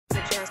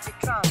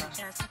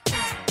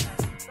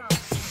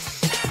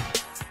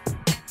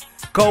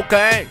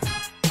Cocaine.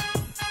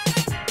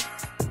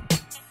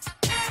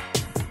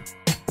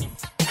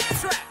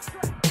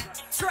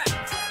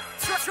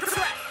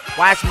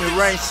 Watch me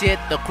run shit,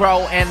 the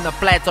crow and the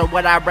flats are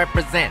what I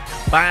represent.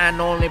 Buying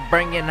only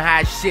bringing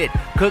high shit.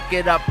 Cook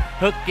it up,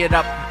 hook it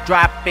up,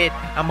 drop it.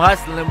 I'm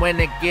hustling when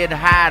it get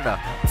hotter.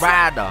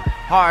 Rider,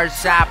 hard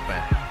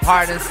shopping,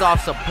 hard and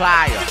soft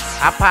supplier.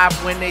 I pop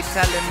when they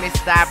telling me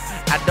stop.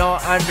 I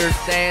don't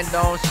understand,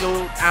 don't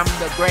shoot. I'm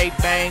the great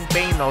bang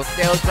bino,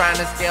 still trying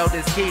to scale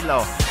this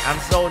kilo. I'm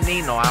so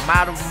Nino, I'm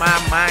out of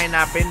my mind.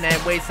 I've been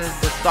that way since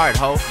the start,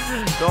 ho.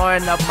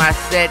 Throwing up my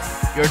set,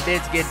 your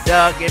ditch get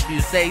dug if you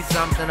say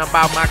something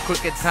about my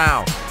crooked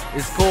town.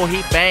 It's cool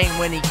he banged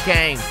when he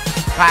came,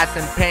 pots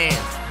and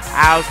pans.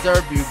 I'll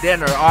serve you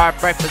dinner or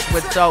breakfast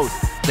with toast.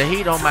 The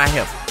heat on my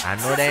hip, I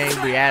know that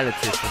ain't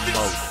reality for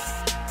most.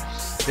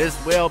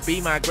 This will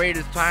be my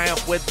greatest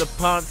triumph with the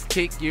pumps.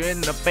 Kick you in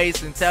the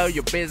face and tell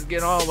your bitch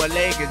get on one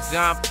leg and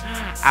jump.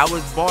 I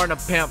was born a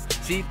pimp.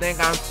 She think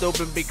I'm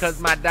stupid because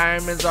my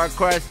diamonds are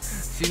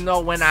crushed. She know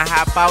when I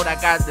hop out, I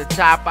got the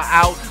chopper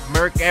out.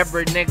 Murk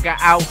every nigga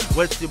out.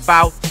 What you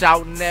bout?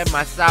 Shouting at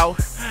my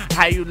south.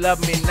 How you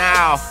love me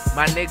now?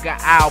 My nigga,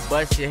 I'll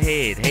bust your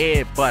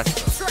head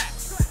buster.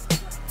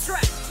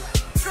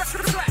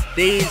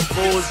 These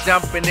fools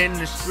jumping in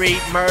the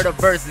street, murder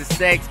versus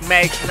sex,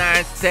 max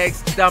 9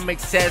 text, stomach,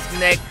 chest,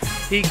 neck,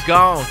 he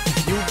gone.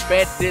 You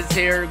bet this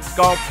here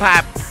gon'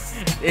 pop.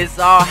 It's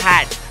all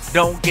hot,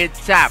 don't get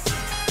chopped.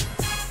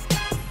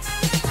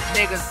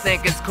 Niggas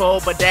think it's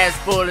cool, but that's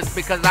foolish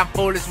because I'm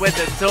foolish with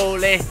the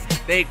toolie.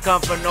 They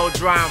come for no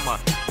drama.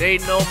 They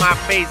know my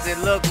face, it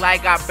look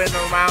like I've been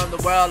around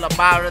the world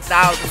about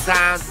 1,000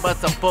 times,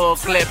 but a full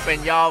clip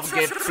and y'all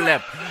get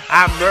flipped.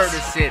 I murder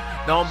shit,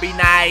 don't be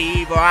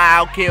naive or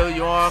I'll kill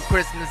you on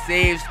Christmas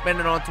Eve.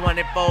 Spending on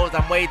 24s,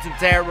 I'm way too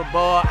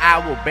terrible,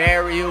 I will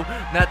bury you.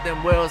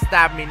 Nothing will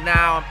stop me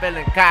now, I'm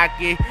feeling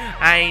cocky.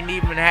 I ain't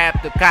even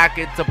have to cock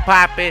it to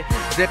pop it.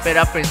 Zip it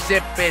up and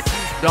ship it.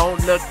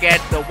 Don't look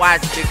at the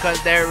watch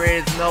because there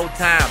is no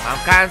time. I'm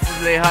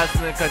constantly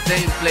hustling,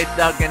 continuously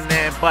ducking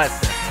and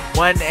busting.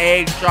 One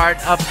egg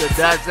short of the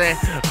dozen,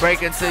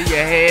 break into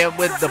your head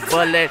with the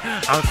bullet.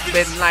 I'm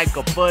spitting like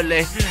a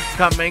bullet.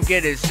 Come and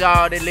get it,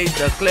 shorty. Leave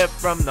the clip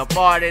from the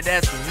party,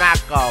 that's a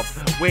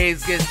knockoff.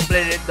 Wigs get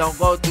split, don't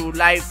go through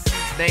life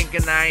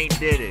thinking I ain't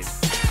did it.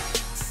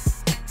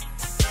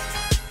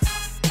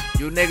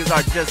 You niggas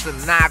are just a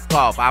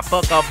knockoff. I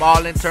fuck up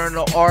all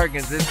internal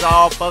organs. It's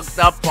all fucked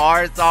up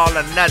or it's all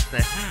or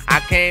nothing. I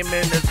came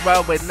in this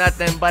world with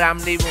nothing, but I'm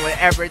leaving with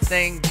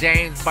everything.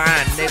 James Bond,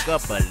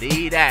 nigga,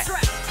 believe that.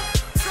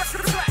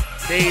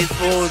 These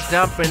fools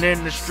jumping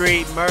in the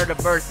street, murder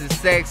versus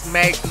sex,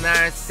 max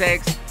 9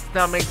 sex,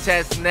 stomach,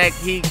 chest, neck,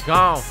 he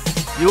gone.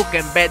 You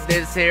can bet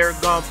this here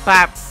gon'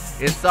 pop.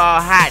 It's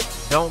all hot,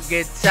 don't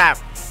get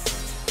chopped.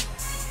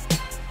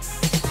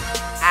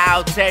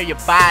 I'll tear your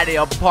body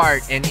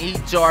apart and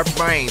eat your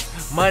brains.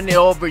 Money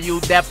over you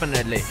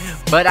definitely,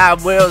 but I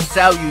will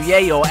sell you,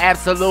 yayo,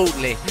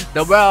 absolutely.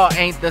 The world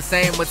ain't the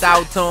same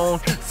without tune,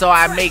 so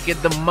I make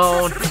it the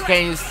moon.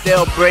 Can you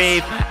still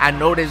breathe? I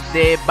know this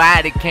dead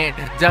body can't.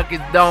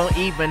 Junkies don't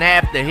even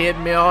have to hit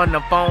me on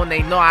the phone.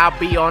 They know I'll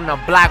be on the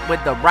block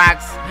with the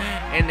rocks,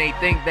 and they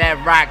think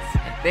that rocks,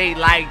 they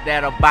like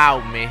that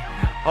about me.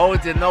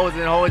 Hold your nose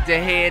and hold your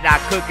head. I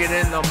cook it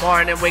in the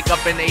morning, wake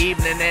up in the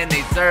evening, and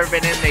they serve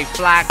it and they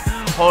flock.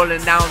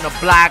 Holding down the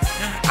block,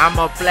 I'm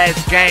a flash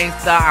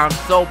gangster, I'm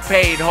so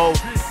paid, ho.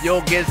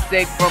 You'll get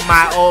sick from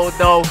my old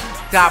dough.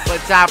 Chop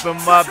him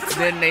up,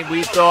 then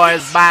we throw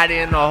his body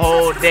in the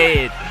hole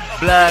dead.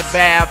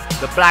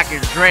 Bloodbath, the block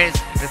is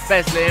drenched,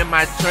 especially in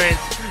my trench.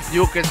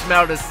 You can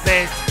smell the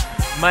stench.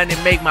 Money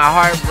make my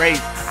heart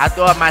race. I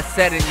throw up my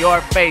set in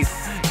your face.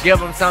 Give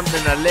them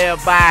something to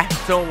live by,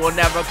 tune will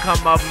never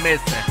come up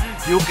missing.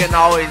 You can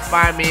always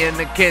find me in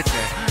the kitchen.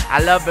 I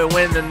love it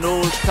when the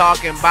news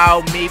talking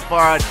about me for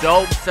a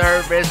dope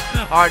service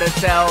or to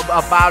tell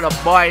about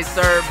a boy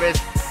service.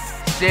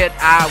 Shit,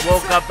 I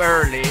woke up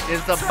early,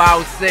 it's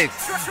about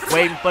 6,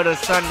 waiting for the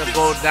sun to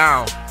go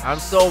down. I'm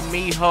so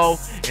me ho,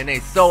 and they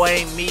so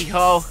ain't me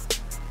ho.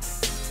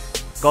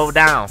 Go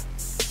down.